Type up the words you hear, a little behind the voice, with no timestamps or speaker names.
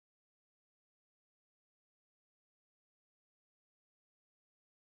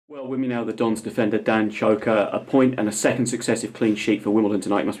Well, with me now, the Dons defender Dan Csoka, a point and a second successive clean sheet for Wimbledon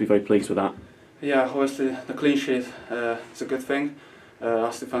tonight. You must be very pleased with that. Yeah, obviously the clean sheet is a good thing.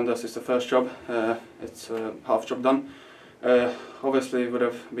 As defenders, it's the first job. It's half job done. Obviously, would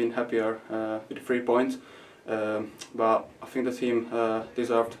have been happier with the 3 points, but I think the team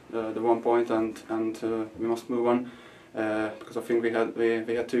deserved the 1 point, and we must move on because I think we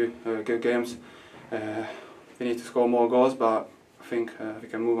had two good games. We need to score more goals, but I think we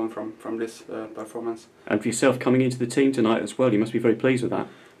can move on from this performance. And for yourself coming into the team tonight as well, you must be very pleased with that.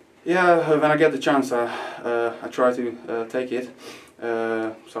 Yeah, when I get the chance, I try to take it.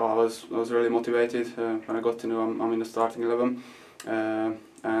 So I was really motivated when I got to know I'm in the starting 11,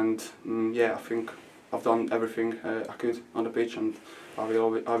 and yeah, I think I've done everything I could on the pitch, and I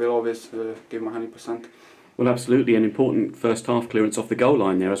will always give my 100%. Well, absolutely, an important first half clearance off the goal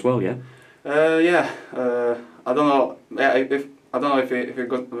line there as well, yeah. I don't know. Yeah, I don't know if it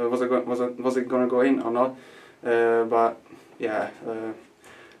was it gonna go in or not. But yeah,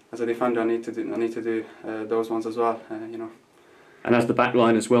 as a defender, I need to do those ones as well. You know. And as the back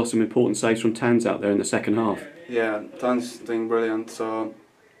line as well, some important saves from Tans out there in the second half. Yeah, Tans doing brilliant. So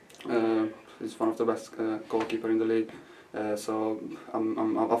he's one of the best goalkeeper in the league. So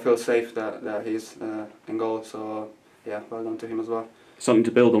I feel safe that he's in goal. So yeah, well done to him as well. Something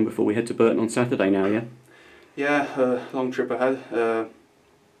to build on before we head to Burton on Saturday now, yeah? Yeah, long trip ahead,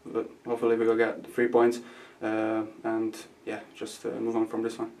 but hopefully we will get 3 points, and yeah, just move on from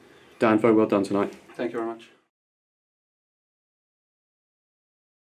this one. Dan, very well done tonight. Thank you very much.